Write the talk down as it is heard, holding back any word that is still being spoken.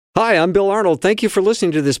Hi, I'm Bill Arnold. Thank you for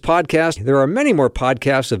listening to this podcast. There are many more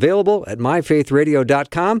podcasts available at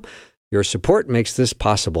myfaithradio.com. Your support makes this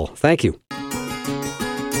possible. Thank you.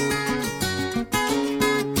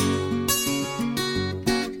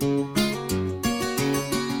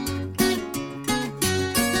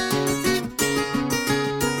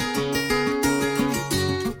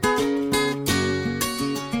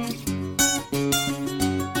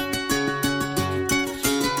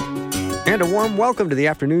 And a warm welcome to the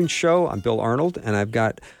afternoon show. I'm Bill Arnold, and I've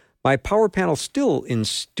got my power panel still in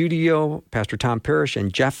studio, Pastor Tom Parrish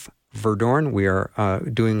and Jeff Verdorn. We are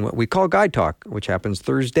doing what we call Guide Talk, which happens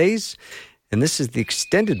Thursdays. And this is the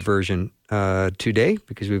extended version today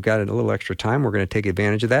because we've got a little extra time. We're going to take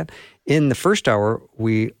advantage of that. In the first hour,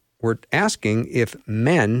 we were asking if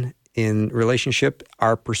men in relationship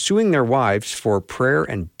are pursuing their wives for prayer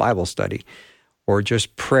and Bible study, or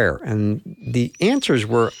just prayer. And the answers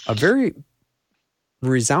were a very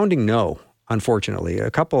resounding no, unfortunately. A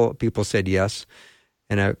couple of people said yes,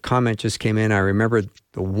 and a comment just came in. I remember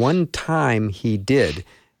the one time he did,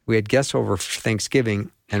 we had guests over for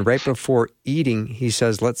Thanksgiving, and right before eating, he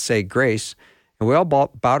says, let's say grace, and we all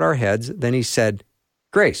bowed our heads. Then he said,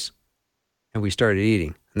 grace, and we started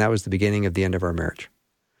eating, and that was the beginning of the end of our marriage.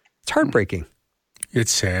 It's heartbreaking.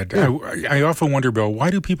 It's sad. Yeah. I often wonder, Bill, why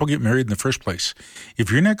do people get married in the first place?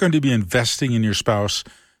 If you're not going to be investing in your spouse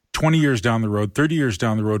 20 years down the road, 30 years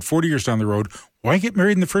down the road, 40 years down the road, why get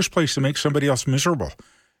married in the first place to make somebody else miserable?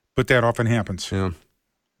 But that often happens. Yeah.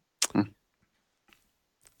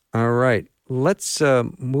 All right. Let's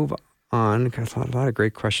move on. Got a lot of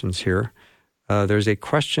great questions here. There's a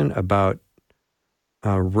question about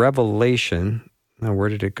Revelation. Now, where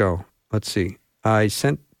did it go? Let's see. I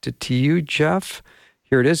sent it to you, Jeff.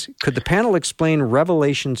 Here it is. Could the panel explain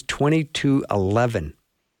Revelations 22:11?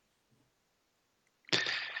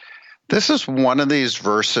 This is one of these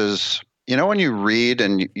verses, you know, when you read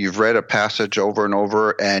and you've read a passage over and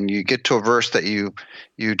over and you get to a verse that you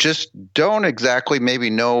just don't exactly maybe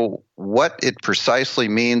know what it precisely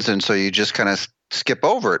means, and so you just kind of skip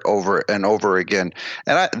over it over and over again.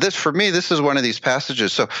 And for me, this is one of these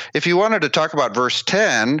passages. So if you wanted to talk about verse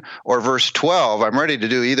 10 or verse 12, I'm ready to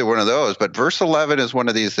do either one of those. But verse 11 is one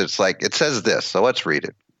of these that's like, it says this, so let's read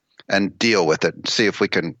it and deal with it and see if we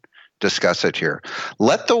can discuss it here.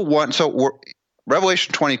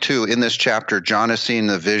 Revelation 22, in this chapter, John is seeing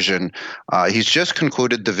the vision. He's just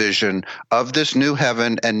concluded the vision of this new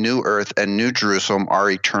heaven and new earth and new Jerusalem, our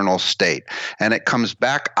eternal state. And it comes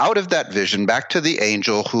back out of that vision, back to the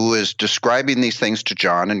angel who is describing these things to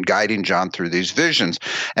John and guiding John through these visions.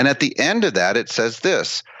 And at the end of that, it says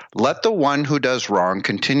this: let the one who does wrong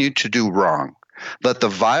continue to do wrong. Let the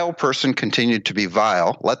vile person continue to be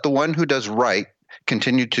vile. Let the one who does right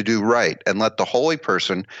continue to do right, and let the holy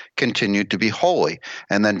person continue to be holy.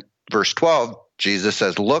 And then verse 12, Jesus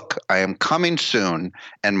says, look, I am coming soon,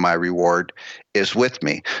 and my reward is with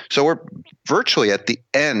me. So we're virtually at the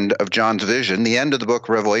end of John's vision, the end of the book of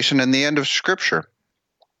Revelation, and the end of Scripture.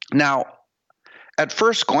 Now, at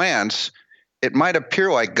first glance, it might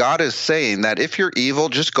appear like God is saying that if you're evil,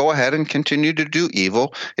 just go ahead and continue to do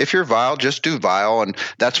evil. If you're vile, just do vile, and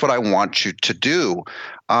that's what I want you to do.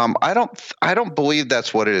 I don't believe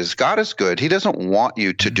that's what it is. God is good. He doesn't want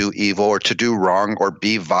you to do evil or to do wrong or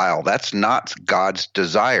be vile. That's not God's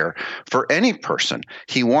desire for any person.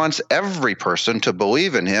 He wants every person to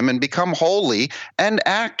believe in him and become holy and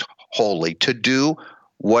act holy, to do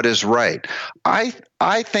what is right.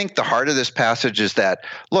 I think the heart of this passage is that,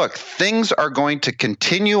 look, things are going to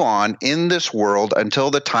continue on in this world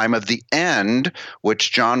until the time of the end,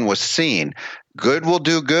 which John was seeing. Good will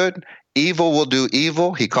do good. Evil will do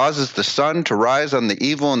evil. He causes the sun to rise on the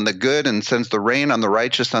evil and the good and sends the rain on the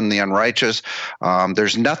righteous and the unrighteous.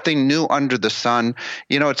 There's nothing new under the sun.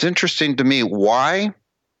 You know, it's interesting to me, why,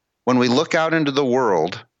 when we look out into the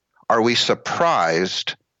world, are we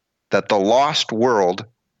surprised that the lost world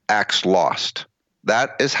acts lost?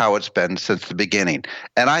 That is how it's been since the beginning.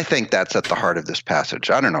 And I think that's at the heart of this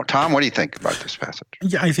passage. I don't know. Tom, what do you think about this passage?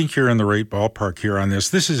 Yeah, I think you're in the right ballpark here on this.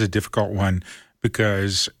 This is a difficult one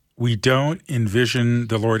because we don't envision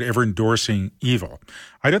the Lord ever endorsing evil.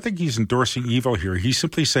 I don't think he's endorsing evil here. He's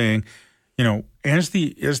simply saying, you know, as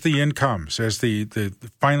the end comes, as the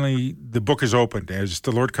finally the book is opened, as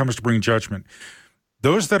the Lord comes to bring judgment,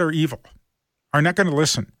 those that are evil are not going to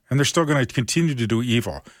listen, and they're still going to continue to do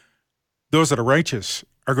evil. Those that are righteous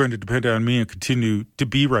are going to depend on me and continue to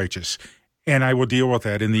be righteous, and I will deal with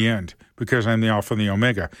that in the end because I'm the Alpha and the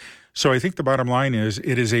Omega. So I think the bottom line is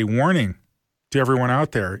it is a warning to everyone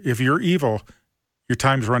out there. If you're evil, your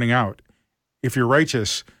time's running out. If you're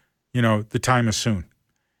righteous, you know, the time is soon.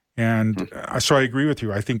 And so I agree with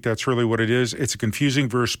you. I think that's really what it is. It's a confusing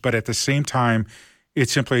verse, but at the same time, it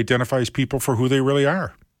simply identifies people for who they really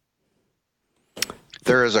are.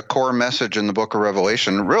 There is a core message in the book of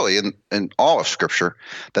Revelation, really in all of Scripture,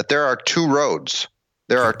 that there are two roads,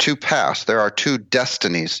 there are two paths, there are two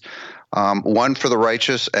destinies, one for the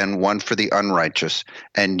righteous and one for the unrighteous.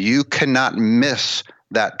 And you cannot miss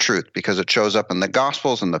that truth because it shows up in the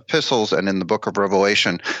Gospels and the epistles and in the book of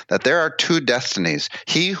Revelation that there are two destinies.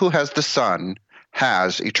 He who has the Son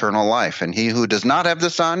has eternal life, and he who does not have the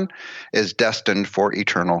Son is destined for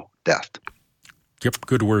eternal death. Yep,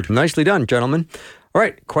 good word. Nicely done, gentlemen. All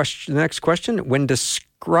right, next question. When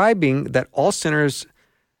describing that all are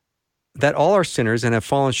sinners and have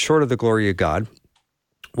fallen short of the glory of God,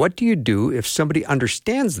 what do you do if somebody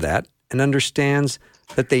understands that and understands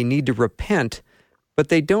that they need to repent, but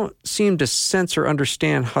they don't seem to sense or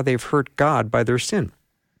understand how they've hurt God by their sin?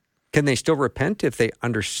 Can they still repent if they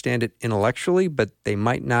understand it intellectually, but they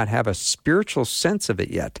might not have a spiritual sense of it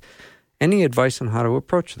yet? Any advice on how to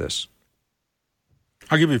approach this?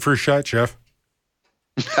 I'll give you a first shot, Jeff.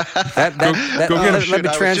 I was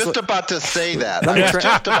just about to say that.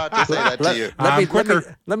 To you.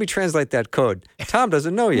 Let me translate that code. Tom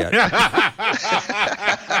doesn't know yet.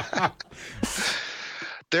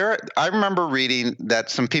 I remember reading that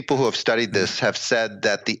some people who have studied this have said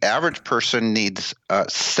that the average person needs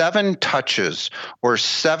 7 touches or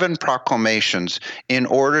 7 proclamations in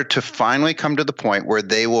order to finally come to the point where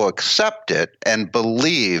they will accept it and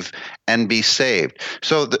believe and be saved.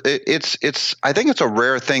 So I think it's a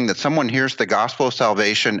rare thing that someone hears the gospel of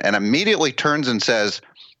salvation and immediately turns and says,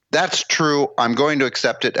 "That's true. I'm going to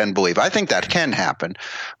accept it and believe." I think that can happen.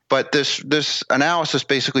 But this analysis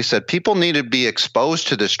basically said people need to be exposed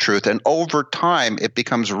to this truth, and over time it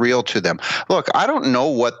becomes real to them. Look, I don't know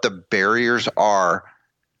what the barriers are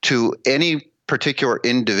to any particular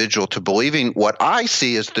individual to believing what I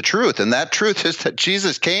see as the truth, and that truth is that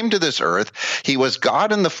Jesus came to this earth. He was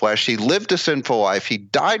God in the flesh. He lived a sinful life. He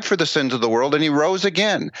died for the sins of the world, and he rose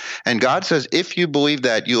again. And God says, if you believe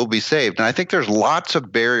that, you'll be saved. And I think there's lots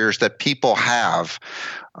of barriers that people have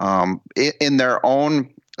in their own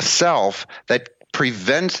self that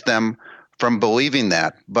prevents them from believing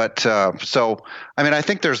that. But I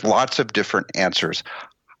think there's lots of different answers.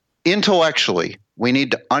 Intellectually, we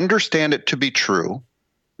need to understand it to be true.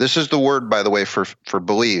 This is the word, by the way, for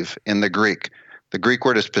believe in the Greek. The Greek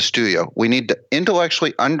word is pisteuo. We need to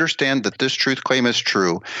intellectually understand that this truth claim is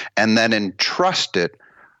true and then entrust it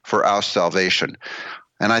for our salvation.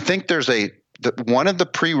 And I think there's one of the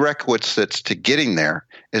prerequisites to getting there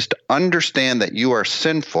is to understand that you are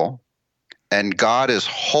sinful and God is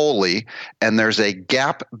holy, and there's a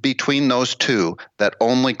gap between those two that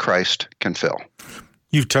only Christ can fill.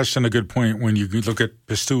 You've touched on a good point when you look at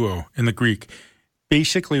pisteuo in the Greek.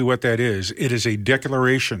 Basically what that is, it is a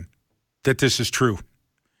declaration that this is true.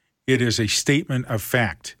 It is a statement of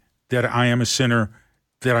fact that I am a sinner,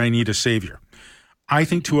 that I need a Savior. I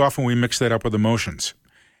think too often we mix that up with emotions.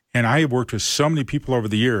 And I have worked with so many people over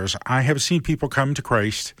the years. I have seen people come to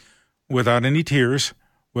Christ without any tears,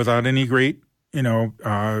 without any great,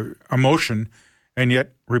 emotion, and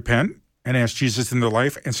yet repent and ask Jesus into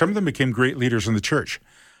life. And some of them became great leaders in the church.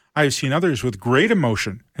 I have seen others with great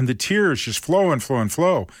emotion, and the tears just flow and flow and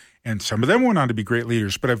flow. And some of them went on to be great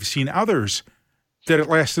leaders. But I've seen others that it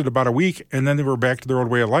lasted about a week, and then they were back to their old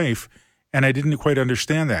way of life. And I didn't quite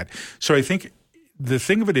understand that. So I think the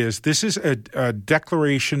thing of it is, this is a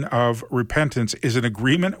declaration of repentance, is an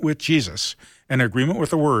agreement with Jesus, an agreement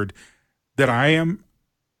with the Word, that I am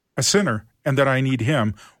a sinner and that I need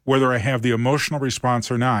Him, whether I have the emotional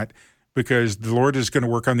response or not, because the Lord is going to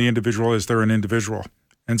work on the individual as they're an individual.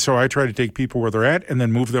 And so I try to take people where they're at and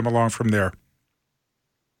then move them along from there.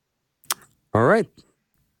 All right.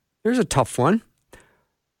 Here's a tough one.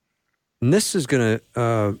 And this is going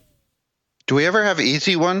to... Do we ever have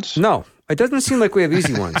easy ones? No. It doesn't seem like we have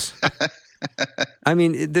easy ones. I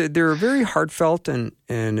mean, they're very heartfelt and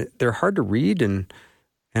they're hard to read. And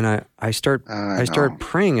I start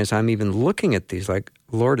praying as I'm even looking at these, like,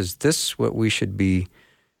 Lord, is this what we should be?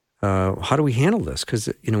 How do we handle this? Because,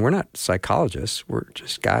 we're not psychologists. We're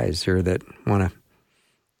just guys here that want to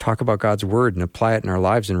talk about God's word and apply it in our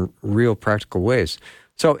lives in real practical ways.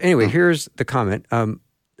 So anyway, here's the comment.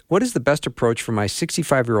 What is the best approach for my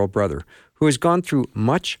 65-year-old brother who has gone through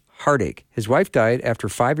much heartache? His wife died after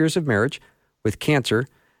 5 years of marriage with cancer,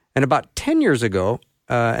 and about 10 years ago,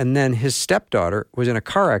 and then his stepdaughter was in a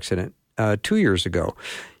car accident 2 years ago.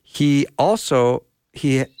 He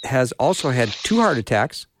has also had 2 heart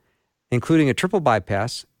attacks, including a triple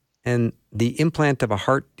bypass and the implant of a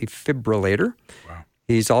heart defibrillator. Wow.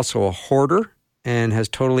 He's also a hoarder and has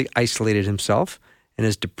totally isolated himself and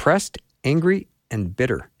is depressed, angry, and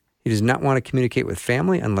bitter. He does not want to communicate with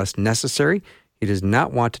family unless necessary. He does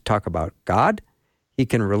not want to talk about God. He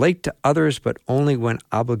can relate to others, but only when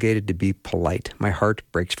obligated to be polite. My heart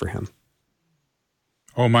breaks for him.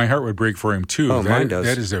 Oh, my heart would break for him too. Oh, mine does.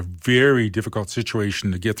 That is a very difficult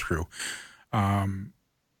situation to get through.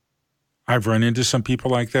 I've run into some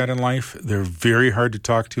people like that in life. They're very hard to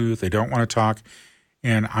talk to. They don't want to talk.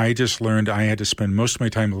 And I just learned I had to spend most of my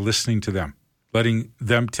time listening to them, letting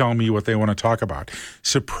them tell me what they want to talk about.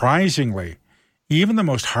 Surprisingly, even the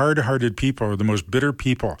most hard-hearted people or the most bitter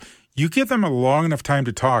people, you give them a long enough time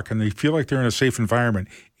to talk and they feel like they're in a safe environment.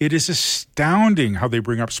 It is astounding how they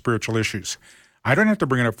bring up spiritual issues. I don't have to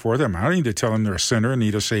bring it up for them. I don't need to tell them they're a sinner and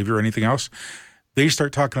need a savior or anything else. They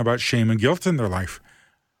start talking about shame and guilt in their life.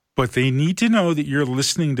 But they need to know that you're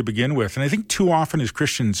listening to begin with. And I think too often as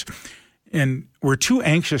Christians, and we're too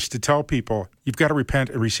anxious to tell people, you've got to repent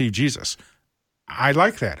and receive Jesus. I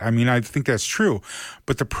like that. I mean, I think that's true.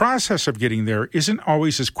 But the process of getting there isn't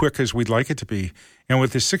always as quick as we'd like it to be. And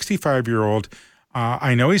with this 65-year-old,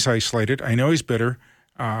 I know he's isolated. I know he's bitter.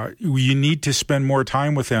 You need to spend more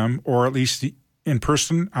time with him, or at least in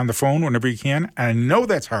person, on the phone, whenever you can. And I know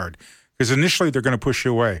that's hard because initially they're going to push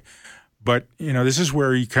you away. But, this is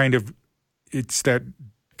where you it's that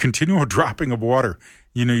continual dropping of water.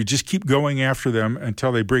 You just keep going after them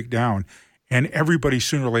until they break down. And everybody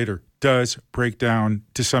sooner or later does break down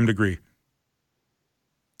to some degree.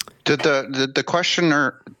 Did the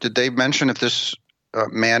questioner, did they mention if this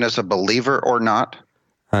man is a believer or not?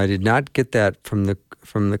 I did not get that from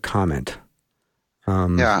the comment.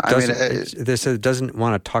 This doesn't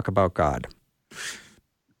want to talk about God.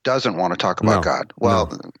 Doesn't want to talk about God.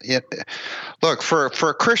 Well, look, for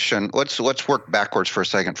a Christian, let's work backwards for a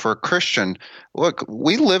second. For a Christian, look,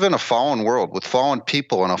 we live in a fallen world with fallen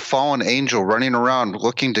people and a fallen angel running around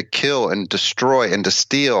looking to kill and destroy and to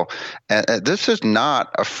steal. And this is not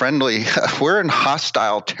a friendly. We're in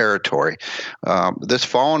hostile territory. This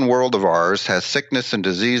fallen world of ours has sickness and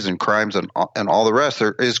disease and crimes and all the rest.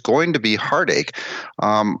 There is going to be heartache.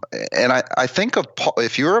 And I think of Paul,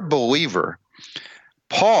 if you're a believer,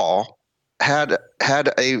 Paul had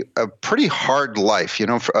a pretty hard life.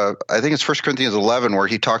 I think it's 1 Corinthians 11 where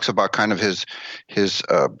he talks about kind of his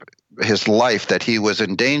life, that he was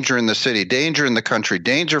in danger in the city, danger in the country,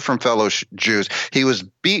 danger from fellow Jews. He was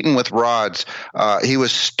beaten with rods. He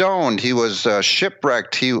was stoned. He was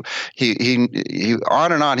shipwrecked. He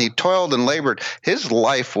on and on. He toiled and labored. His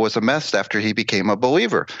life was a mess after he became a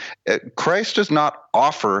believer. Christ does not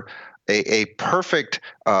offer a perfect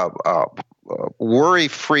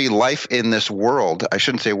worry-free life in this world. I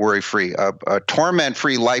shouldn't say worry-free, a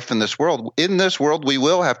torment-free life in this world. In this world, we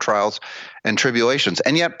will have trials and tribulations.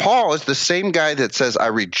 And yet Paul is the same guy that says, I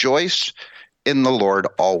rejoice in the Lord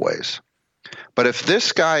always. But if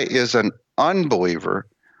this guy is an unbeliever,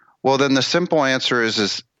 well, then the simple answer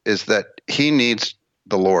is that he needs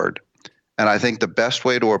the Lord. And I think the best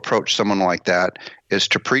way to approach someone like that is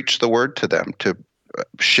to preach the word to them, to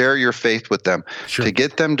share your faith with them, Sure. to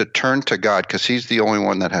get them to turn to God, because he's the only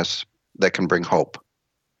one that can bring hope.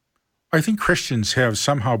 I think Christians have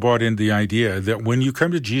somehow bought into the idea that when you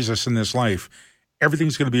come to Jesus in this life,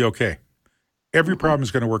 everything's going to be okay. Every problem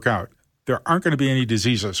is going to work out. There aren't going to be any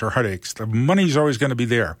diseases or headaches. The money's always going to be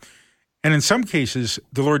there. And in some cases,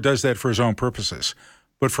 the Lord does that for his own purposes.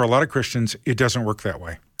 But for a lot of Christians, it doesn't work that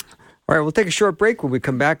way. All right, we'll take a short break. When we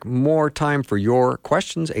come back, more time for your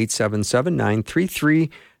questions,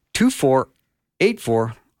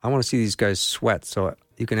 877-933-2484. I want to see these guys sweat, so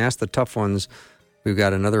you can ask the tough ones. We've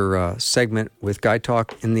got another segment with Guy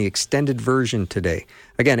Talk in the extended version today.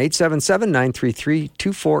 Again,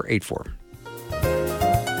 877-933-2484.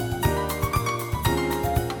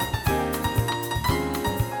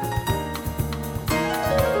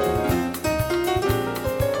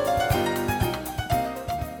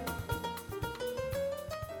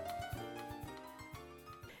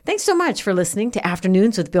 Thanks so much for listening to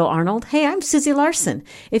Afternoons with Bill Arnold. Hey, I'm Susie Larson.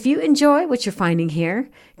 If you enjoy what you're finding here,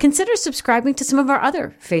 consider subscribing to some of our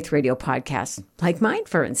other Faith Radio podcasts, like mine,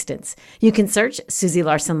 for instance. You can search Susie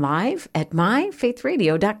Larson Live at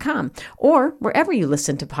myfaithradio.com or wherever you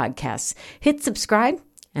listen to podcasts. Hit subscribe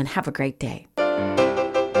and have a great day.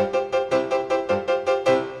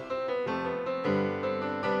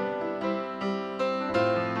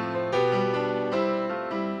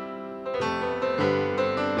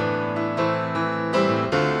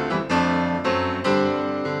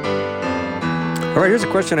 All right, here's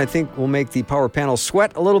a question I think will make the power panel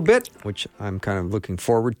sweat a little bit, which I'm kind of looking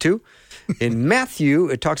forward to. In Matthew,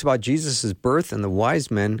 it talks about Jesus' birth and the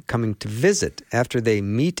wise men coming to visit. After they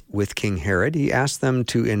meet with King Herod, he asks them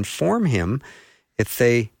to inform him if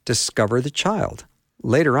they discover the child.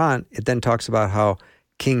 Later on, it then talks about how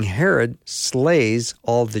King Herod slays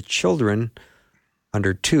all the children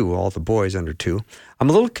under 2, all the boys under 2. I'm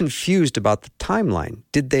a little confused about the timeline.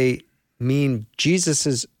 Did they mean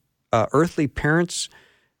Jesus' earthly parents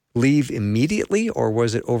leave immediately, or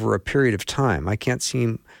was it over a period of time? I can't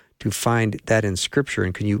seem to find that in Scripture,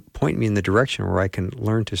 and can you point me in the direction where I can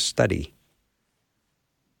learn to study?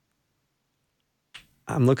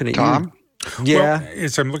 I'm looking at Tom? you. Yeah. Well,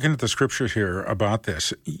 as I'm looking at the Scriptures here about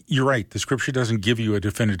this, you're right. The Scripture doesn't give you a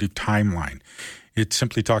definitive timeline. It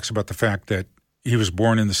simply talks about the fact that he was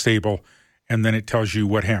born in the stable, and then it tells you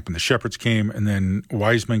what happened. The shepherds came, and then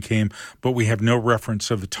wise men came, but we have no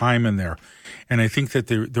reference of the time in there. And I think that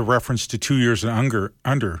the reference to 2 years and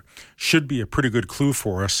under should be a pretty good clue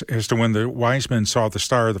for us as to when the wise men saw the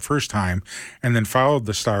star the first time and then followed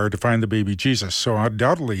the star to find the baby Jesus. So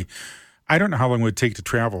undoubtedly, I don't know how long it would take to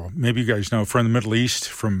travel. Maybe you guys know, from the Middle East,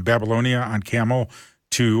 from Babylonia on camel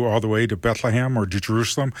to all the way to Bethlehem or to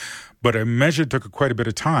Jerusalem. But I imagine it took quite a bit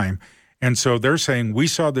of time. And so they're saying, we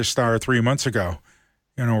saw this star 3 months ago,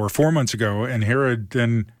 or 4 months ago, and Herod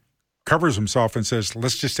then covers himself and says,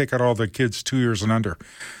 let's just take out all the kids 2 years and under.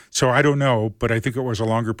 So I don't know, but I think it was a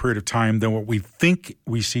longer period of time than what we think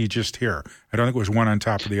we see just here. I don't think it was one on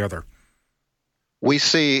top of the other. We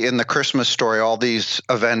see in the Christmas story all these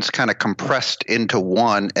events kind of compressed into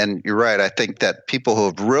one. And you're right. I think that people who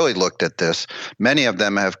have really looked at this, many of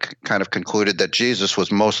them have kind of concluded that Jesus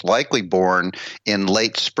was most likely born in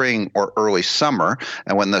late spring or early summer.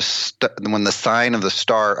 And when the sign of the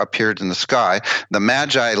star appeared in the sky, the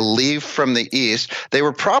Magi leave from the east. They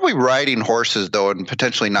were probably riding horses, though, and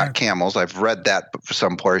potentially not camels. I've read that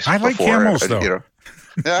someplace before. I like camels, though. You know.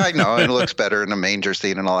 Yeah, I know. It looks better in a manger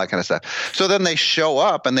scene and all that kind of stuff. So then they show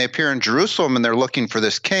up and they appear in Jerusalem and they're looking for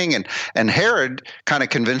this king. And Herod kind of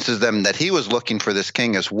convinces them that he was looking for this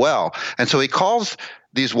king as well. And so he calls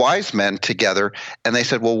these wise men together and they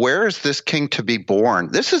said, well, where is this king to be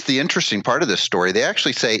born? This is the interesting part of this story. They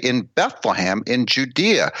actually say in Bethlehem in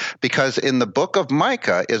Judea, because in the book of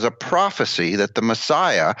Micah is a prophecy that the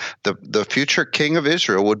Messiah, the future king of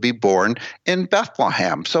Israel, would be born in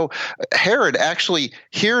Bethlehem. So Herod actually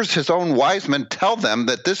hears his own wise men tell them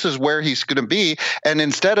that this is where he's going to be. And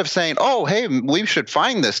instead of saying, oh, hey, we should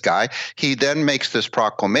find this guy, he then makes this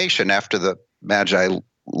proclamation after the Magi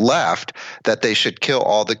left that they should kill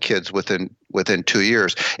all the kids within 2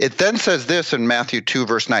 years. It then says this in Matthew 2,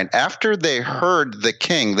 verse 9, after they heard the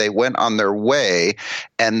king, they went on their way.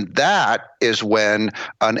 And that is when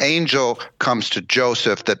an angel comes to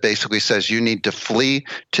Joseph that basically says, you need to flee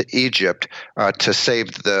to Egypt to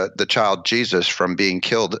save the child Jesus from being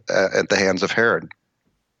killed at the hands of Herod.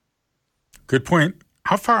 Good point.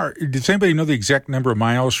 How far, does anybody know the exact number of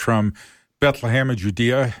miles from Bethlehem in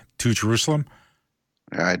Judea to Jerusalem?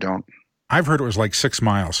 I don't. I've heard it was like 6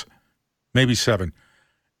 miles, maybe 7.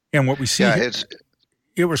 And what we see,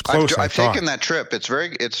 it was close. I've taken that trip. It's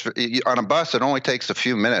on a bus. It only takes a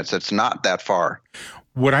few minutes. It's not that far.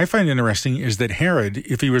 What I find interesting is that Herod,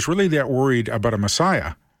 if he was really that worried about a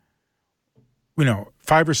Messiah,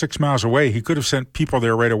 5 or 6 miles away, he could have sent people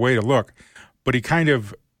there right away to look. But he kind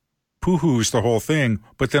of poo-hoos the whole thing.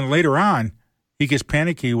 But then later on, he gets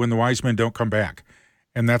panicky when the wise men don't come back.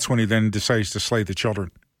 And that's when he then decides to slay the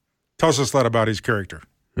children. Tells us a lot about his character.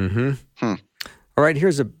 Mm-hmm. All right,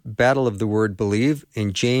 here's a battle of the word believe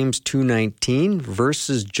in James 2:19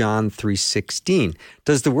 versus John 3:16.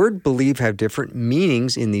 Does the word believe have different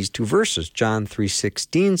meanings in these two verses? John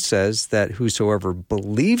 3:16 says that whosoever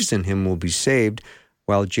believes in him will be saved,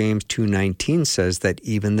 while James 2:19 says that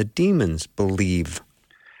even the demons believe.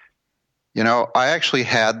 I actually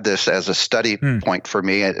had this as a study point for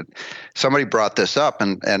me. Somebody brought this up,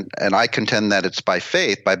 and I contend that it's by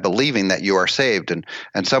faith, by believing that you are saved. And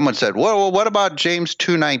someone said, well, what about James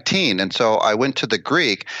 2:19? And so I went to the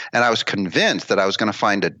Greek, and I was convinced that I was going to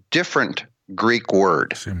find a different Greek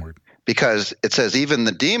word. Same word. Because it says even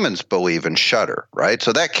the demons believe and shudder, right?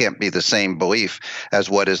 So that can't be the same belief as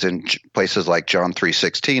what is in places like John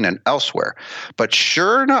 3:16 and elsewhere. But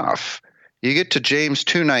sure enough, you get to James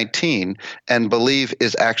 2:19, and believe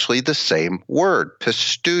is actually the same word,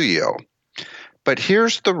 pisteuo. But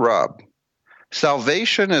here's the rub.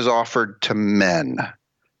 Salvation is offered to men,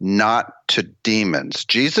 not to demons.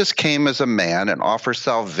 Jesus came as a man and offers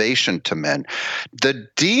salvation to men. The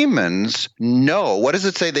demons know. What does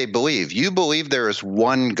it say they believe? You believe there is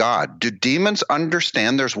one God. Do demons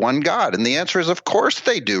understand there's one God? And the answer is, of course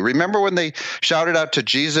they do. Remember when they shouted out to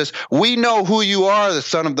Jesus, "We know who you are, the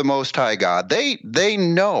Son of the Most High God." They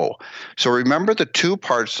know. So remember the two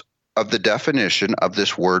parts of the definition of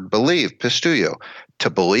this word believe, pisteuo, to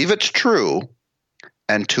believe it's true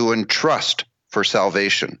and to entrust for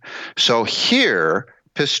salvation. So here,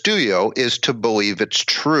 pisteuo is to believe it's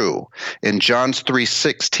true. In John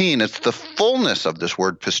 3:16, it's the fullness of this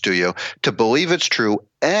word pisteuo, to believe it's true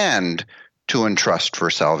and to entrust for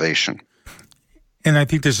salvation. And I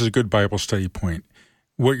think this is a good Bible study point.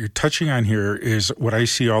 What you're touching on here is what I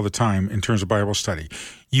see all the time in terms of Bible study.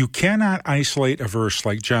 You cannot isolate a verse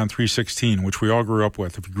like John 3:16, which we all grew up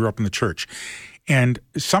with if you grew up in the church, and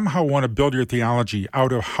somehow want to build your theology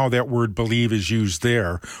out of how that word believe is used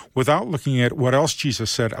there without looking at what else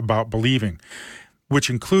Jesus said about believing, which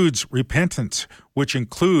includes repentance, which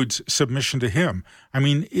includes submission to him. I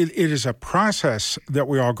mean, it is a process that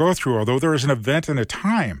we all go through. Although there is an event and a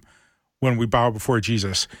time when we bow before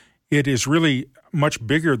Jesus, it is really much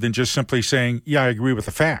bigger than just simply saying, yeah, I agree with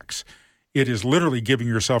the facts. It is literally giving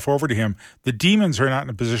yourself over to him. The demons are not in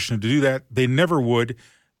a position to do that. They never would.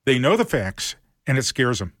 They know the facts, and it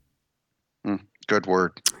scares them. Good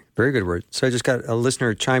word. Very good word. So I just got a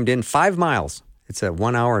listener chimed in, 5 miles. It's a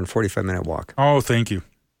 1 hour and 45-minute walk. Oh, thank you. Isn't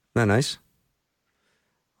that nice?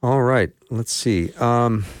 All right. Let's see.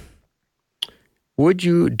 Would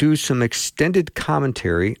you do some extended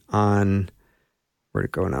commentary on, where'd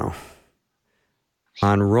it go now?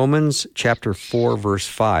 On Romans chapter 4, verse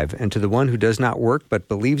 5. And to the one who does not work but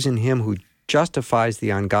believes in him who justifies the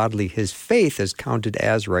ungodly, his faith is counted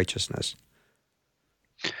as righteousness.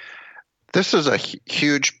 This is a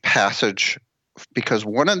huge passage because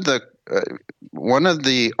one of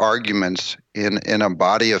the arguments in a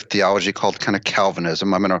body of theology called kind of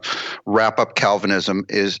Calvinism, I'm going to wrap up Calvinism,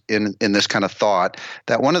 is in this kind of thought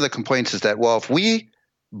that one of the complaints is that, well, if we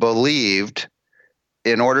believed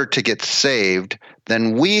in order to get saved,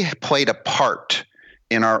 then we played a part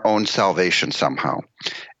in our own salvation somehow.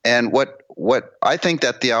 And what I think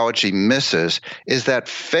that theology misses is that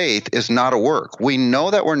faith is not a work. We know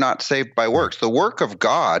that we're not saved by works. The work of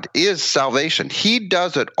God is salvation. He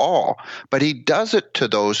does it all, but he does it to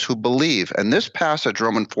those who believe. And this passage,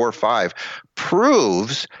 Romans 4:5,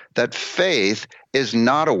 proves that faith is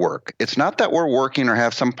not a work. It's not that we're working or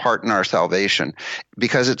have some part in our salvation,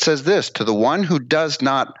 because it says this, to the one who does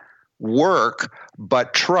not work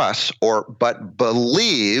but trusts but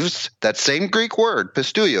believes, that same Greek word,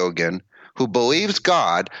 pisteuo again, who believes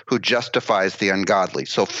God, who justifies the ungodly.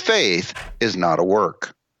 So faith is not a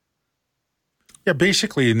work. Yeah,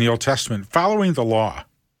 basically in the Old Testament, following the law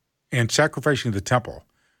and sacrificing the temple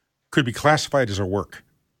could be classified as a work.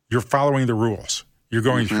 You're following the rules. You're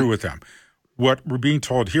going through with them. What we're being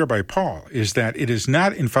told here by Paul is that it is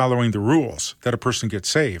not in following the rules that a person gets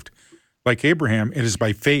saved. Like Abraham, it is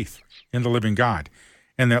by faith in the living God.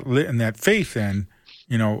 And that faith then,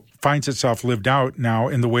 finds itself lived out now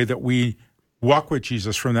in the way that we walk with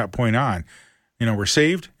Jesus from that point on. We're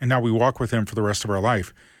saved, and now we walk with him for the rest of our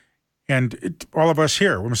life. And all of us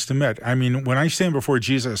here, we must admit, when I stand before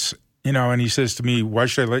Jesus, and he says to me, why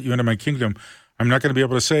should I let you into my kingdom? I'm not going to be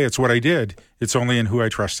able to say it's what I did. It's only in who I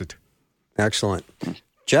trusted. Excellent.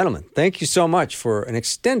 Gentlemen, thank you so much for an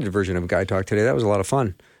extended version of Guy Talk today. That was a lot of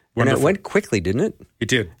fun. Wonderful. And it went quickly, didn't it? It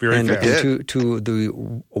did, very fast. And to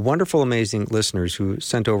the wonderful, amazing listeners who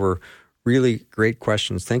sent over really great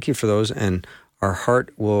questions, thank you for those. And our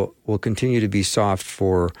heart will continue to be soft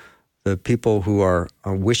for the people who are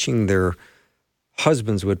wishing their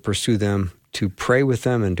husbands would pursue them, to pray with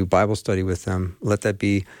them and do Bible study with them. Let that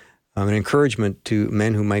be an encouragement to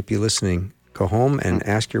men who might be listening. Go home and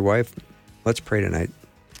ask your wife, let's pray tonight.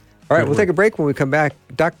 All right, we'll take a break. When we come back,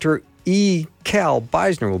 Dr. E. Cal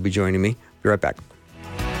Beisner will be joining me. Be right back.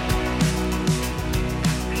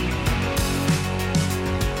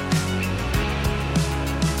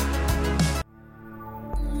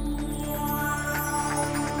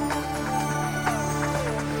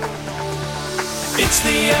 It's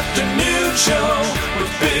the afternoon show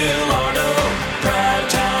with Bill Arnold. Prime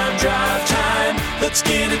time, drive time. Let's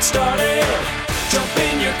get it started. Jump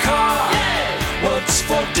in your car. What's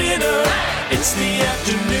for dinner? It's the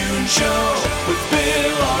afternoon show with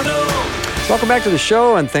Bill Arnold. Welcome back to the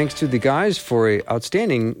show, and thanks to the guys for an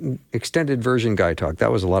outstanding extended version Guy Talk.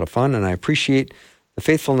 That was a lot of fun, and I appreciate the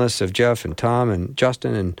faithfulness of Jeff and Tom and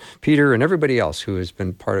Justin and Peter and everybody else who has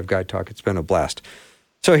been part of Guy Talk. It's been a blast.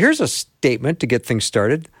 So here's a statement to get things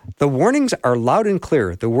started. The warnings are loud and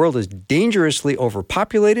clear. The world is dangerously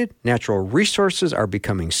overpopulated. Natural resources are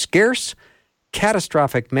becoming scarce.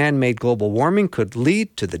 Catastrophic man-made global warming could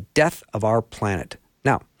lead to the death of our planet.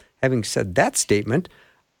 Now, having said that statement,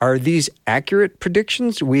 are these accurate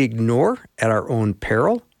predictions we ignore at our own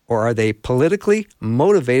peril, or are they politically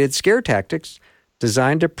motivated scare tactics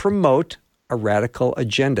designed to promote a radical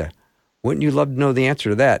agenda? Wouldn't you love to know the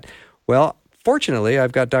answer to that? Well, fortunately,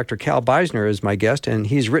 I've got Dr. Cal Beisner as my guest, and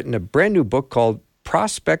he's written a brand new book called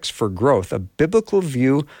Prospects for Growth, a biblical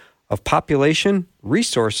view of population,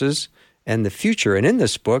 resources, and the future. And in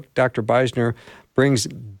this book, Dr. Beisner brings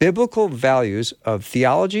biblical values of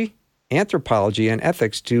theology, anthropology, and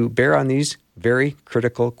ethics to bear on these very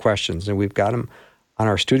critical questions. And we've got him on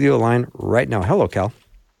our studio line right now. Hello, Cal.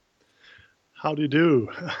 How do you do?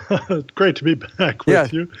 Great to be back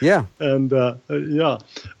with you. Yeah. And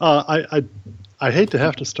I hate to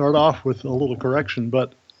have to start off with a little correction,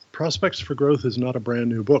 but Prospects for Growth is not a brand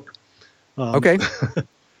new book. Okay.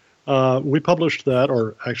 We published that,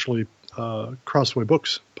 or actually Crossway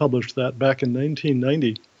Books published that back in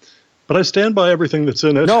 1990. But I stand by everything that's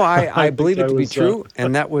in it. No, I believe it to be true,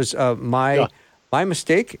 and that was my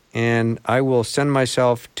mistake, and I will send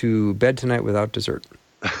myself to bed tonight without dessert.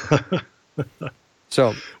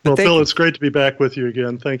 So, well, Phil, it's great to be back with you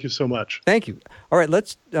again. Thank you so much. Thank you. All right,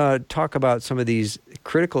 let's talk about some of these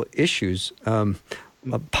critical issues.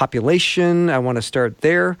 Population. I want to start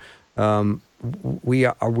there. We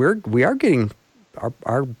are getting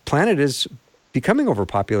our planet is becoming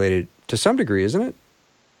overpopulated to some degree, isn't it?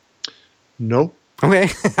 No. Okay.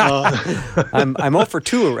 I'm 0 for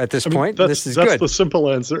 2 at this point. This is good. That's the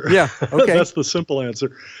simple answer. Yeah. Okay. That's the simple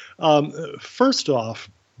answer. First off,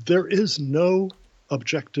 there is no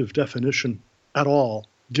objective definition at all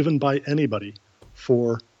given by anybody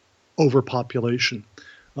for overpopulation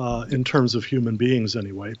in terms of human beings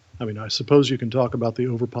anyway. I mean, I suppose you can talk about the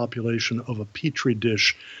overpopulation of a petri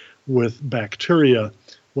dish with bacteria.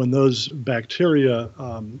 When those bacteria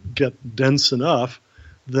get dense enough,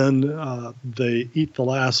 then they eat the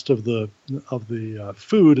last of the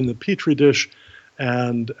food in the petri dish,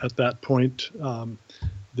 and at that point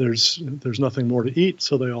there's nothing more to eat,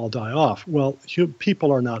 so they all die off. Well,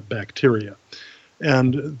 people are not bacteria,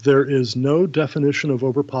 and there is no definition of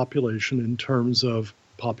overpopulation in terms of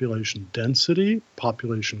population density,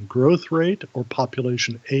 population growth rate, or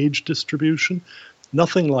population age distribution.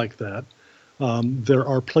 Nothing like that. There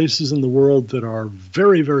are places in the world that are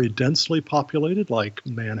very, very densely populated, like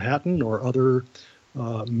Manhattan or other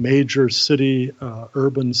major city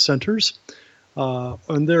urban centers.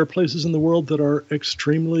 And there are places in the world that are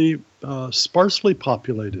extremely sparsely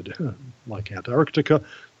populated, like Antarctica,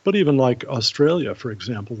 but even like Australia, for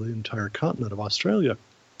example, the entire continent of Australia.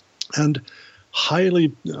 And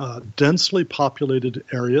highly densely populated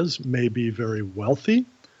areas may be very wealthy,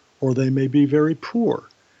 or they may be very poor.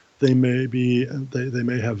 They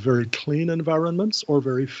may have very clean environments or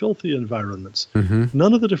very filthy environments. Mm-hmm.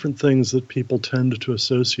 None of the different things that people tend to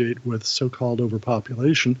associate with so-called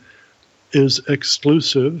overpopulation is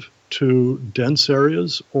exclusive to dense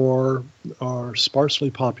areas or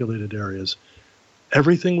sparsely populated areas.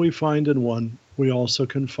 Everything we find in one, we also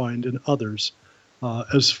can find in others,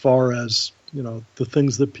 as far as the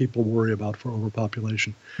things that people worry about for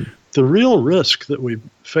overpopulation. The real risk that we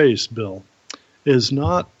face, Bill, is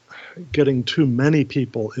not getting too many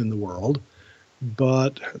people in the world,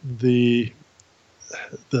 but the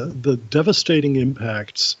devastating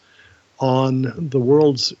impacts on the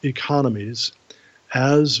world's economies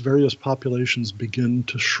as various populations begin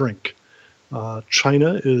to shrink.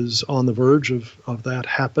 China is on the verge of that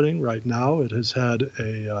happening right now. It has had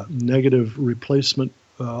a negative replacement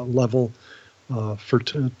level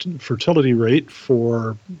fertility rate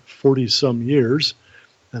for 40-some years,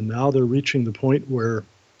 and now they're reaching the point where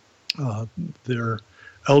their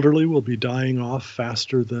elderly will be dying off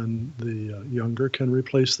faster than the younger can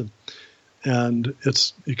replace them. And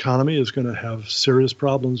its economy is going to have serious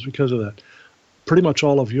problems because of that. Pretty much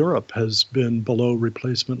all of Europe has been below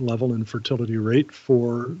replacement level in fertility rate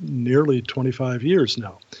for nearly 25 years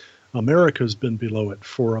now. America's been below it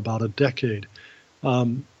for about a decade.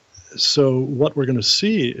 So what we're going to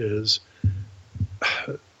see is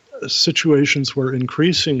situations where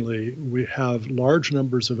increasingly we have large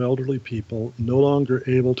numbers of elderly people no longer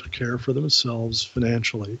able to care for themselves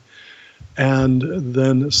financially, and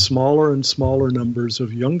then smaller and smaller numbers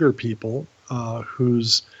of younger people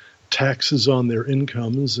whose taxes on their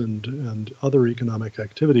incomes and other economic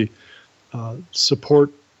activity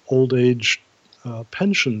support old age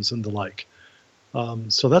pensions and the like.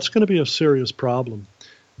 So that's going to be a serious problem.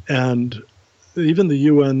 And even the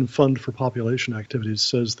UN Fund for Population Activities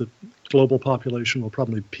says that global population will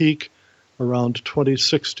probably peak around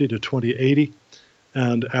 2060 to 2080,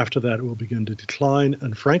 and after that it will begin to decline.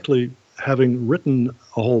 And frankly, having written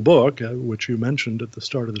a whole book, which you mentioned at the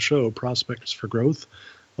start of the show, Prospects for Growth,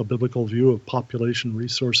 a biblical view of population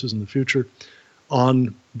resources in the future,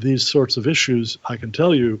 on these sorts of issues, I can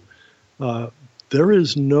tell you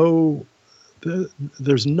there's nothing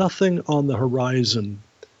on the horizon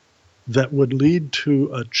that would lead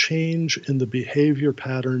to a change in the behavior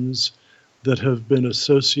patterns that have been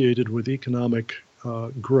associated with economic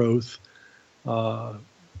growth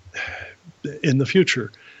in the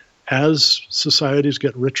future. As societies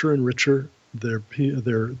get richer and richer, their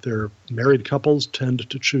married couples tend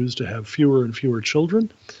to choose to have fewer and fewer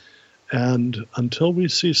children. And until we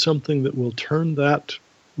see something that will turn that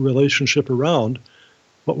relationship around,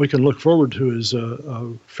 what we can look forward to is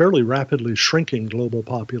a fairly rapidly shrinking global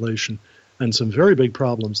population and some very big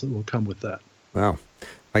problems that will come with that. Wow.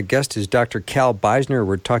 My guest is Dr. Cal Beisner.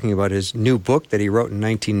 We're talking about his new book that he wrote in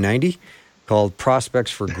 1990 called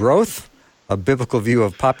Prospects for Growth, a biblical view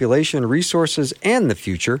of population, resources, and the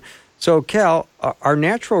future. So, Cal, are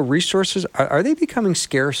natural resources, are they becoming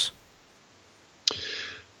scarce?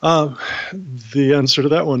 The answer to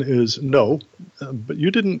that one is no, but you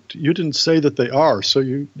didn't say that they are, so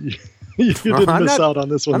you didn't miss out on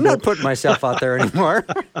this one. I'm not putting myself out there anymore.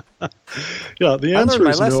 Yeah, the answer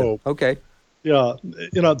is no. Okay. Yeah,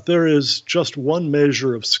 there is just one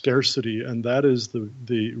measure of scarcity, and that is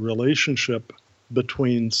the relationship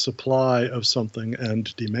between supply of something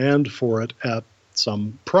and demand for it at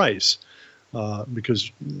some price,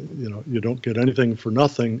 because you don't get anything for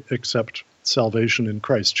nothing except salvation in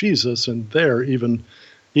Christ Jesus, and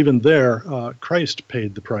even there, Christ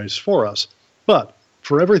paid the price for us. But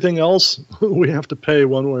for everything else, we have to pay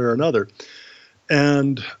one way or another.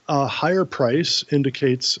 And a higher price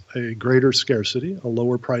indicates a greater scarcity. A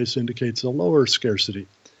lower price indicates a lower scarcity.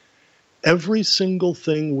 Every single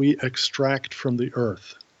thing we extract from the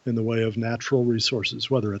earth in the way of natural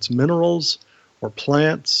resources, whether it's minerals or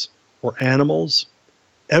plants or animals,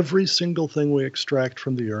 every single thing we extract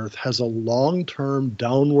from the earth has a long-term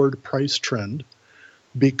downward price trend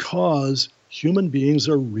because human beings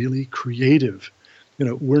are really creative.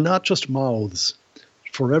 We're not just mouths.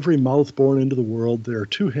 For every mouth born into the world, there are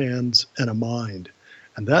two hands and a mind.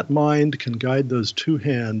 And that mind can guide those two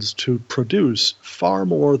hands to produce far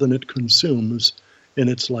more than it consumes in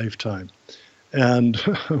its lifetime. And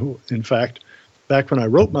in fact, back when I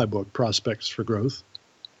wrote my book, Prospects for Growth,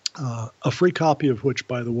 a free copy of which,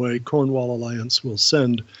 by the way, Cornwall Alliance will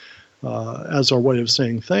send as our way of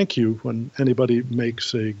saying thank you when anybody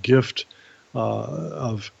makes a gift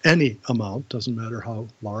of any amount, doesn't matter how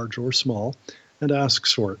large or small, and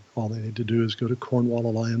asks for it. All they need to do is go to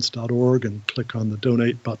cornwallalliance.org and click on the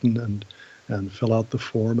donate button and fill out the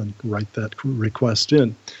form and write that request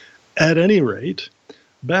in. At any rate,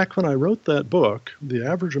 back when I wrote that book, the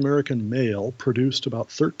average American male produced about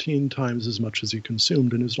 13 times as much as he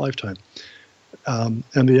consumed in his lifetime. And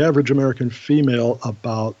the average American female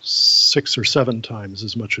about 6 or 7 times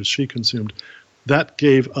as much as she consumed. That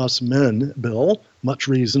gave us men, Bill, much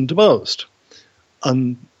reason to boast.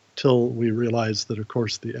 Until we realized that, of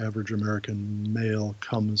course, the average American male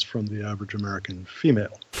comes from the average American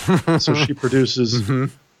female. So she produces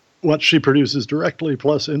what she produces directly,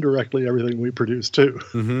 plus indirectly everything we produce too.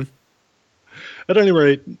 Mm-hmm. At any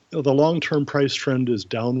rate, the long-term price trend is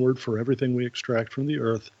downward for everything we extract from the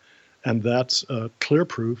earth, and that's clear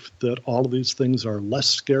proof that all of these things are less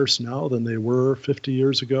scarce now than they were 50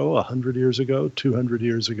 years ago, 100 years ago, 200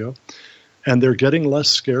 years ago. And they're getting less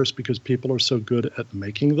scarce because people are so good at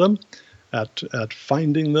making them, at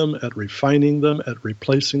finding them, at refining them, at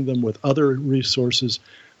replacing them with other resources,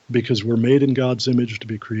 because we're made in God's image to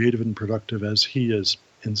be creative and productive as He is.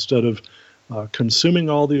 Instead of consuming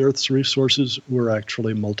all the earth's resources, we're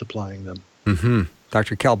actually multiplying them. Mm-hmm.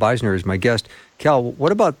 Dr. Cal Beisner is my guest. Cal,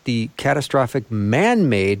 what about the catastrophic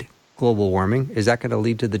man-made global warming? Is that going to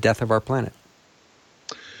lead to the death of our planet?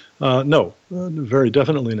 No, very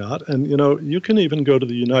definitely not. And, you can even go to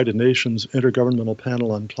the United Nations Intergovernmental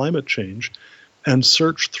Panel on Climate Change and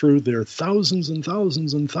search through their thousands and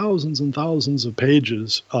thousands and thousands and thousands of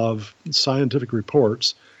pages of scientific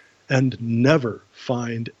reports and never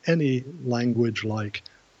find any language like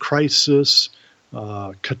crisis,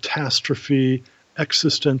 catastrophe,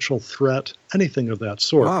 existential threat, anything of that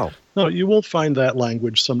sort. Wow. No, you will find that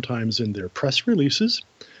language sometimes in their press releases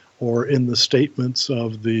or in the statements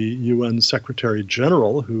of the UN Secretary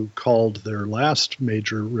General, who called their last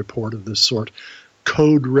major report of this sort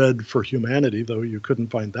Code Red for Humanity, though you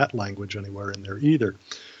couldn't find that language anywhere in there either.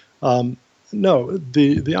 No,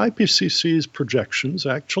 the IPCC's projections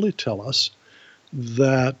actually tell us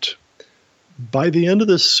that by the end of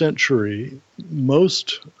this century,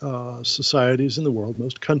 most societies in the world,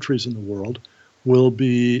 most countries in the world, will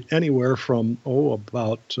be anywhere from,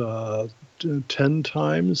 about 10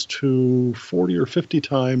 times to 40 or 50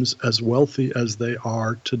 times as wealthy as they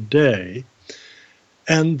are today.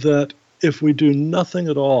 And that if we do nothing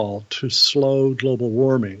at all to slow global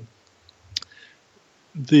warming,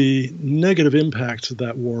 the negative impacts of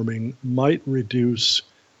that warming might reduce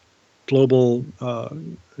global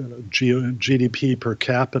GDP per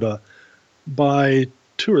capita by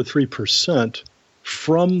 2 or 3%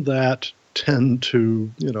 from that 10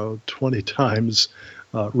 to 20 times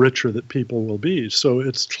richer that people will be. So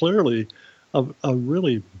it's clearly a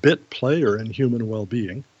really bit player in human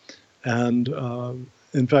well-being. And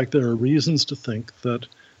in fact, there are reasons to think that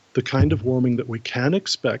the kind of warming that we can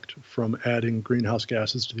expect from adding greenhouse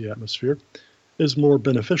gases to the atmosphere is more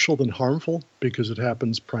beneficial than harmful because it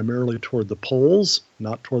happens primarily toward the poles,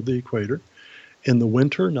 not toward the equator, in the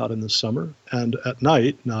winter, not in the summer, and at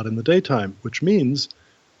night, not in the daytime, which means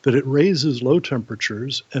that it raises low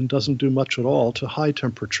temperatures and doesn't do much at all to high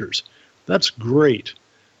temperatures. That's great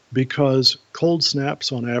because cold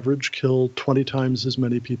snaps on average kill 20 times as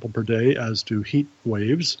many people per day as do heat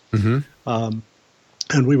waves. Mm-hmm.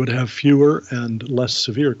 And we would have fewer and less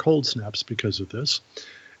severe cold snaps because of this.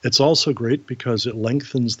 It's also great because it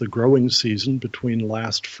lengthens the growing season between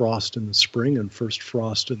last frost in the spring and first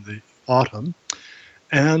frost in the autumn.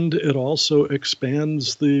 And it also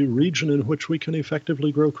expands the region in which we can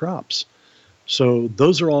effectively grow crops. So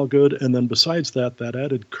those are all good. And then besides that, that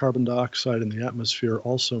added carbon dioxide in the atmosphere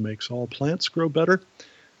also makes all plants grow better.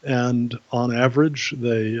 And on average,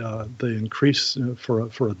 they increase, for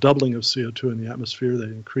a doubling of CO2 in the atmosphere, they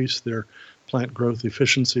increase their plant growth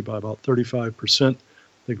efficiency by about 35%.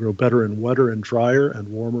 They grow better in wetter and drier and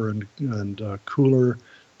warmer and cooler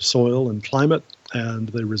soil and climate, and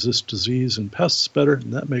they resist disease and pests better,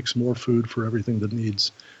 and that makes more food for everything that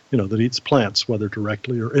needs, that eats plants, whether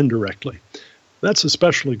directly or indirectly. That's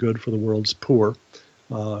especially good for the world's poor,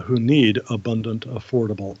 who need abundant,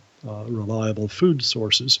 affordable, reliable food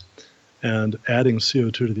sources, and adding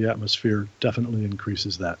CO2 to the atmosphere definitely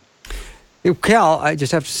increases that. Cal, I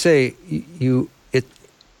just have to say,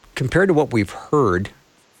 compared to what we've heard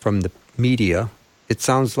from the media, it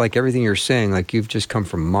sounds like everything you're saying, like you've just come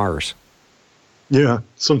from Mars. Yeah,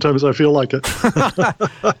 sometimes I feel like it.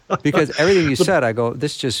 Because everything you said, I go,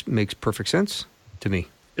 this just makes perfect sense to me.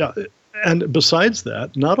 Yeah, and besides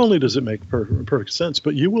that, not only does it make perfect sense,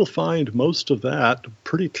 but you will find most of that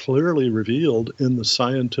pretty clearly revealed in the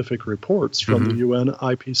scientific reports from the UN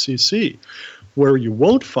IPCC. Where you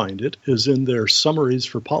won't find it is in their summaries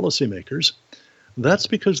for policymakers. That's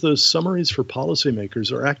because those summaries for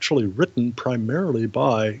policymakers are actually written primarily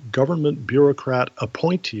by government bureaucrat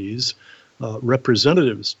appointees,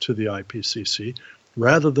 representatiures to the IPCC,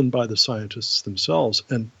 rather than by the scientists themselves.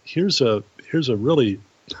 And here's a really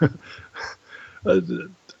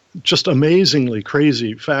just amazingly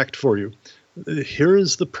crazy fact for you. Here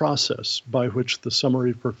is the process by which the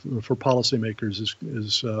summary for policymakers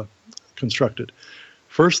is constructed.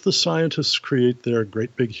 First, the scientists create their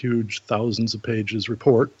great big huge thousands of pages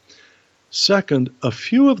report. Second, a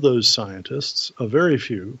few of those scientists, a very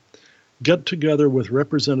few, get together with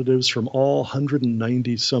representatives from all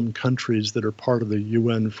 190 some countries that are part of the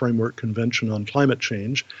UN Framework Convention on Climate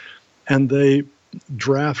Change, and they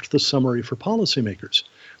draft the summary for policymakers.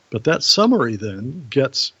 But that summary then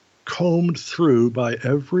gets combed through by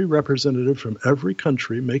every representative from every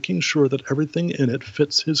country, making sure that everything in it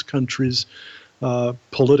fits his country's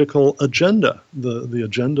political agenda, the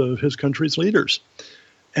agenda of his country's leaders.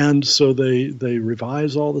 And so they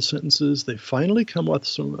revise all the sentences. They finally come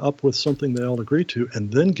up with something they all agree to.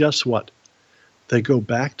 And then guess what? They go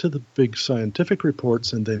back to the big scientific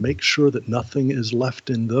reports and they make sure that nothing is left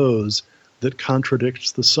in those that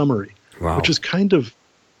contradicts the summary, which is kind of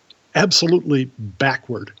absolutely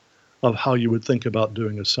backward of how you would think about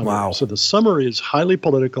doing a summary. Wow. So the summary is highly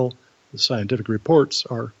political. The scientific reports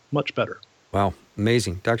are much better. Wow,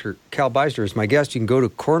 amazing. Dr. Cal Beisner is my guest. You can go to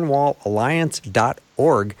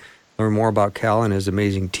cornwallalliance.org, learn more about Cal and his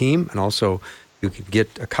amazing team, and also you can get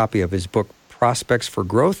a copy of his book, Prospects for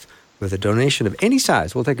Growth, with a donation of any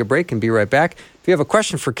size. We'll take a break and be right back. If you have a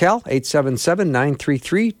question for Cal,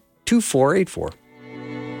 877-933-2484.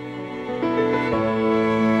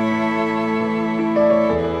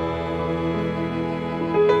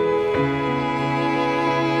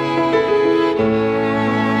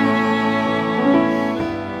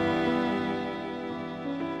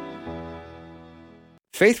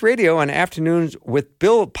 Faith Radio and Afternoons with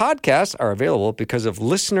Bill podcasts are available because of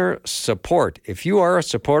listener support. If you are a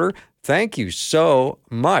supporter, thank you so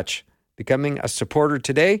much. Becoming a supporter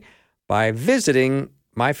today by visiting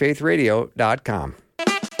myfaithradio.com.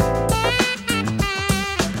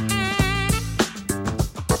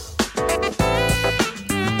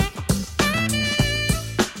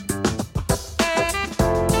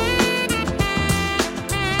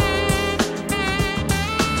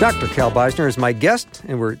 Dr. Cal Beisner is my guest,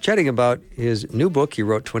 and we're chatting about his new book he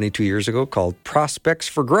wrote 22 years ago called Prospects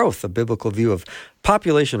for Growth, a biblical view of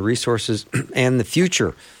population, resources, and the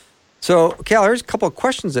future. So, Cal, here's a couple of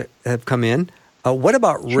questions that have come in. What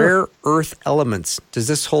about rare earth elements? Does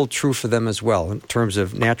this hold true for them as well in terms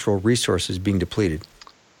of natural resources being depleted?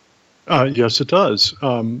 Yes, it does.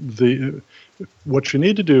 What you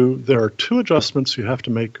need to do, there are two adjustments you have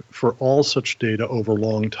to make for all such data over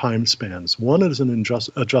long time spans. One is an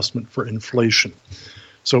adjustment for inflation.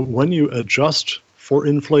 So when you adjust for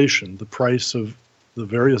inflation, the price of the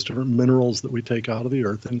various different minerals that we take out of the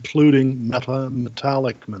earth, including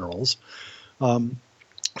metallic minerals, from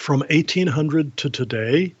 1800 to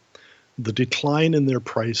today, the decline in their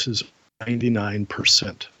price is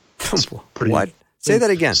 99%. What? Say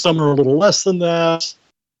that again. Some are a little less than that,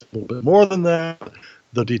 a little bit more than that.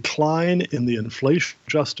 The decline in the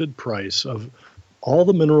inflation-adjusted price of all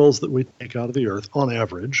the minerals that we take out of the earth, on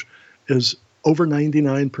average, is over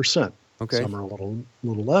 99%. Okay. Some are a little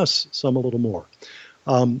less, some a little more.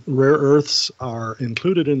 Rare earths are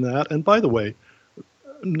included in that. And by the way,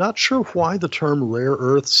 I'm not sure why the term rare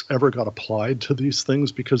earths ever got applied to these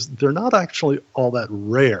things, because they're not actually all that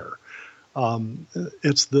rare.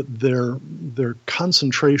 It's that their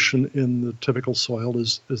concentration in the typical soil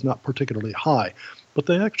is not particularly high, but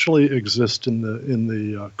they actually exist in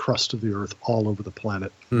the crust of the earth all over the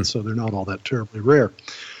planet, and so they're not all that terribly rare.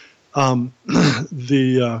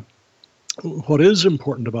 What is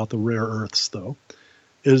important about the rare earths, though,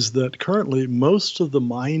 is that currently most of the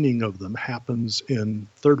mining of them happens in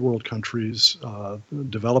third world countries,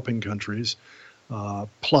 developing countries,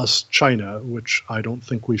 plus China, which I don't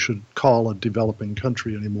think we should call a developing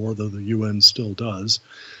country anymore, though the UN still does.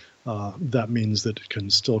 That means that it can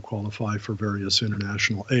still qualify for various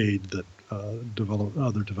international aid that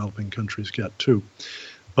other developing countries get too.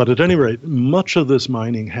 But at any rate, much of this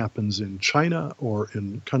mining happens in China or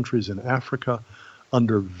in countries in Africa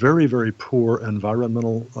under very, very poor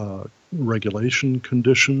environmental regulation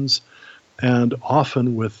conditions, and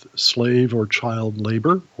often with slave or child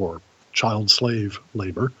labor or child-slave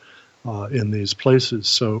labor in these places.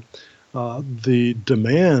 So the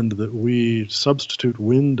demand that we substitute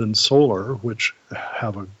wind and solar, which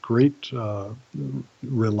have a great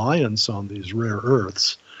reliance on these rare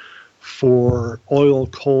earths, for oil,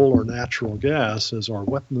 coal, or natural gas as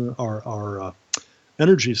our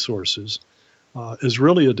energy sources, is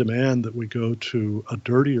really a demand that we go to a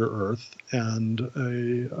dirtier earth and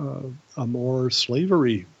a more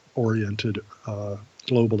slavery-oriented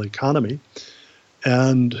global economy.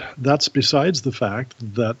 And that's besides the fact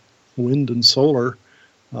that wind and solar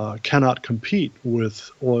cannot compete with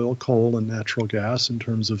oil, coal, and natural gas in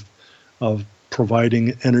terms of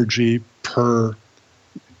providing energy per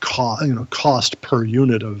cost per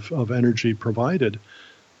unit of energy provided.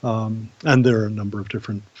 And there are a number of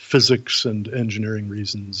different physics and engineering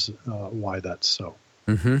reasons why that's so.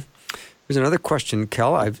 Mm-hmm. There's another question,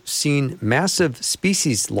 Kel. I've seen massive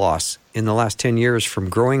species loss in the last 10 years from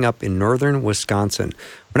growing up in northern Wisconsin.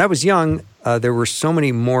 When I was young, there were so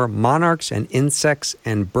many more monarchs and insects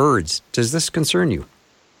and birds. Does this concern you?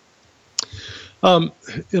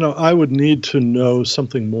 I would need to know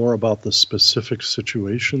something more about the specific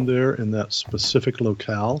situation there in that specific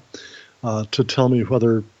locale to tell me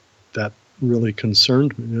whether that really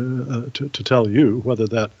concerned me, to tell you whether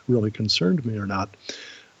that really concerned me or not.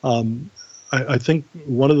 I think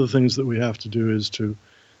one of the things that we have to do is to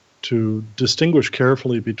distinguish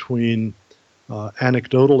carefully between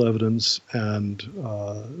anecdotal evidence and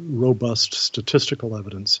robust statistical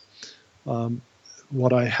evidence.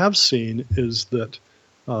 What I have seen is that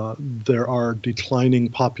there are declining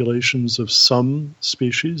populations of some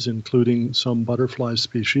species, including some butterfly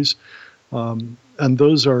species, and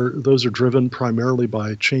those are driven primarily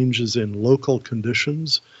by changes in local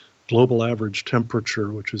conditions. Global average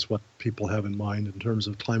temperature, which is what people have in mind in terms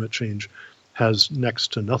of climate change, has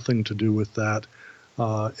next to nothing to do with that.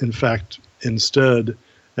 In fact, instead,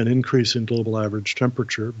 an increase in global average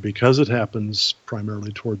temperature, because it happens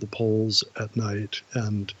primarily toward the poles at night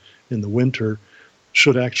and in the winter,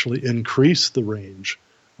 should actually increase the range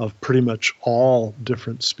of pretty much all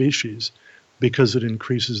different species, because it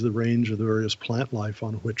increases the range of the various plant life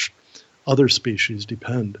on which other species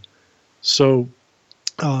depend. So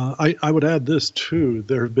I would add this too.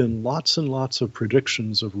 There have been lots and lots of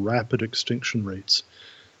predictions of rapid extinction rates.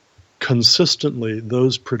 Consistently,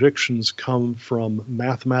 those predictions come from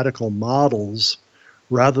mathematical models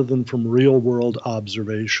rather than from real-world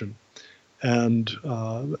observation. And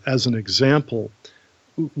as an example,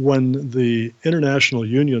 when the International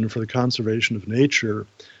Union for the Conservation of Nature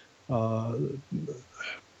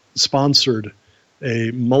sponsored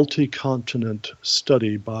a multi-continent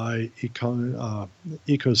study by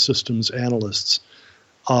ecosystems analysts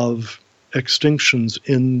of extinctions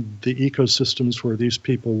in the ecosystems where these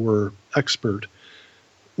people were expert,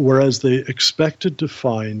 whereas they expected to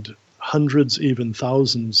find hundreds, even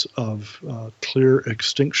thousands of clear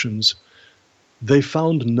extinctions, they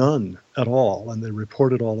found none at all, and they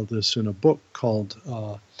reported all of this in a book called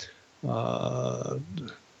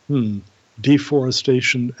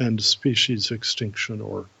Deforestation and Species Extinction,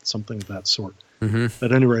 or something of that sort. Mm-hmm.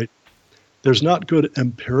 At any rate, there's not good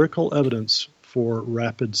empirical evidence for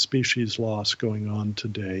rapid species loss going on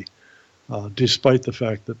today, despite the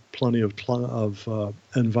fact that plenty of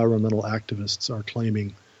environmental activists are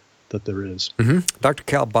claiming that there is. Mm-hmm. Dr.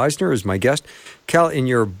 Cal Beisner is my guest. Cal, in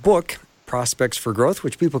your book, Prospects for Growth,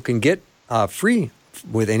 which people can get free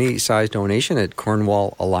with any size donation at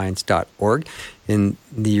cornwallalliance.org. In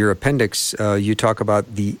your appendix, you talk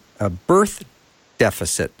about the birth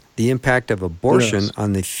deficit, the impact of abortion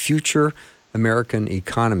on the future American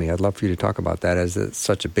economy. I'd love for you to talk about that, as it's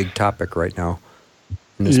such a big topic right now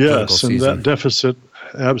in this political season. Yes, and that deficit,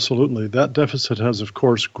 absolutely. That deficit has, of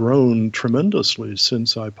course, grown tremendously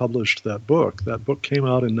since I published that book. That book came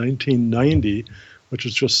out in 1990, which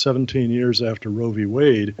is just 17 years after Roe v.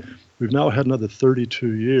 Wade. We've now had another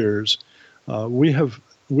 32 years. We have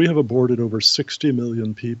aborted over 60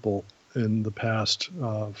 million people in the past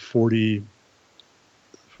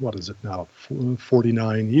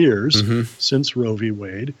 49 years since Roe v.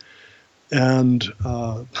 Wade. And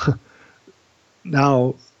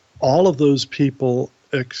now all of those people,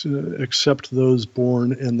 except those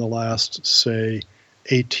born in the last, say,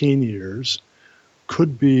 18 years,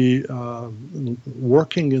 could be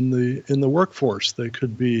working in the workforce. They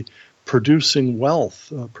could be producing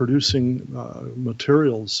wealth, producing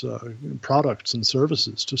materials, products and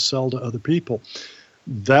services to sell to other people.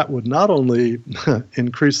 That would not only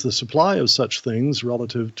increase the supply of such things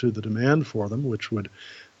relative to the demand for them, which would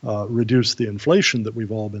reduce the inflation that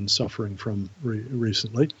we've all been suffering from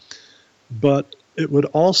recently, but it would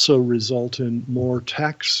also result in more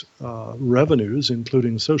tax revenues,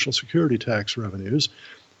 including Social Security tax revenues,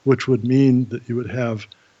 which would mean that you would have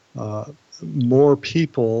more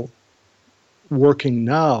people working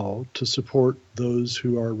now to support those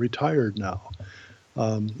who are retired now.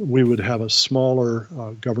 We would have a smaller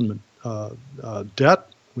government debt,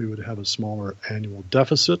 we would have a smaller annual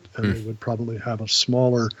deficit, and we would probably have a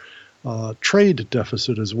smaller trade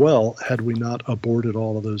deficit as well had we not aborted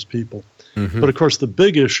all of those people. But of course, the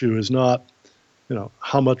big issue is not,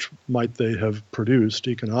 how much might they have produced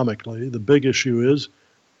economically. The big issue is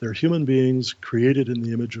they're human beings created in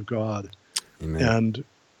the image of God. Amen. And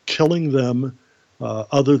killing them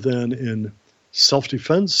other than in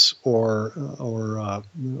self-defense or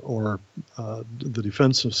the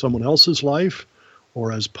defense of someone else's life,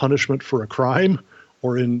 or as punishment for a crime,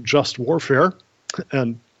 or in just warfare.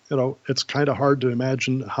 And it's kind of hard to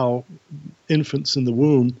imagine how infants in the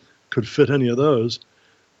womb could fit any of those.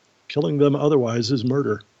 Killing them otherwise is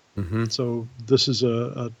murder. So this is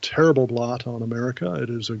a terrible blot on America. It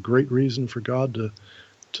is a great reason for God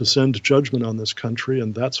to send judgment on this country,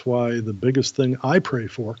 and that's why the biggest thing I pray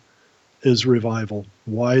for is revival,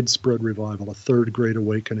 widespread revival, a third great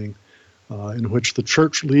awakening, in which the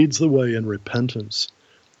church leads the way in repentance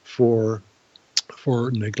for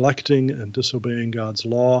neglecting and disobeying God's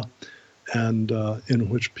law, and in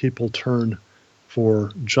which people turn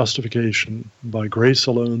for justification by grace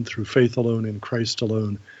alone, through faith alone, in Christ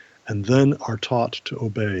alone, and then are taught to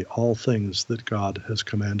obey all things that God has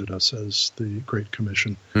commanded us, as the Great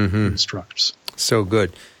Commission instructs. So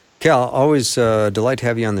good. Cal, always a delight to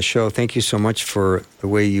have you on the show. Thank you so much for the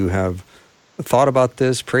way you have thought about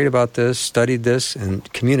this, prayed about this, studied this,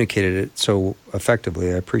 and communicated it so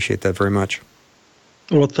effectively. I appreciate that very much.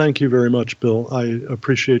 Well, thank you very much, Bill. I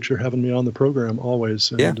appreciate your having me on the program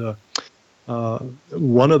always. And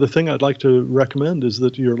one other thing I'd like to recommend is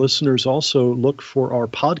that your listeners also look for our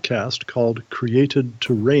podcast called Created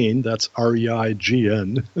to Reign. That's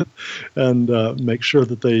REIGN. And make sure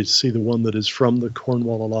that they see the one that is from the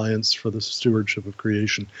Cornwall Alliance for the Stewardship of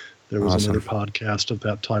Creation. There was another podcast of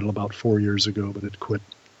that title about 4 years ago, but it quit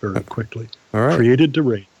very quickly. All right. Created to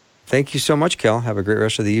Reign. Thank you so much, Cal. Have a great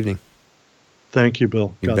rest of the evening. Thank you,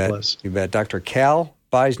 Bill. God bless. You bet. Dr. Cal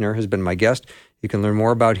Beisner has been my guest. You can learn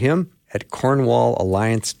more about him at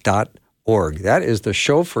cornwallalliance.org. That is the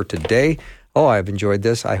show for today. Oh, I've enjoyed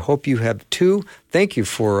this. I hope you have too. Thank you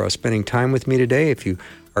for spending time with me today. If you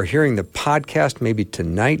are hearing the podcast maybe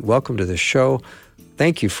tonight, welcome to the show.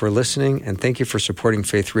 Thank you for listening, and thank you for supporting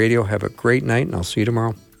Faith Radio. Have a great night, and I'll see you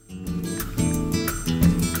tomorrow.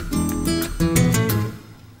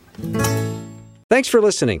 Thanks for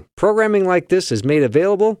listening. Programming like this is made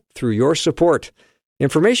available through your support.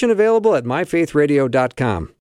 Information available at myfaithradio.com.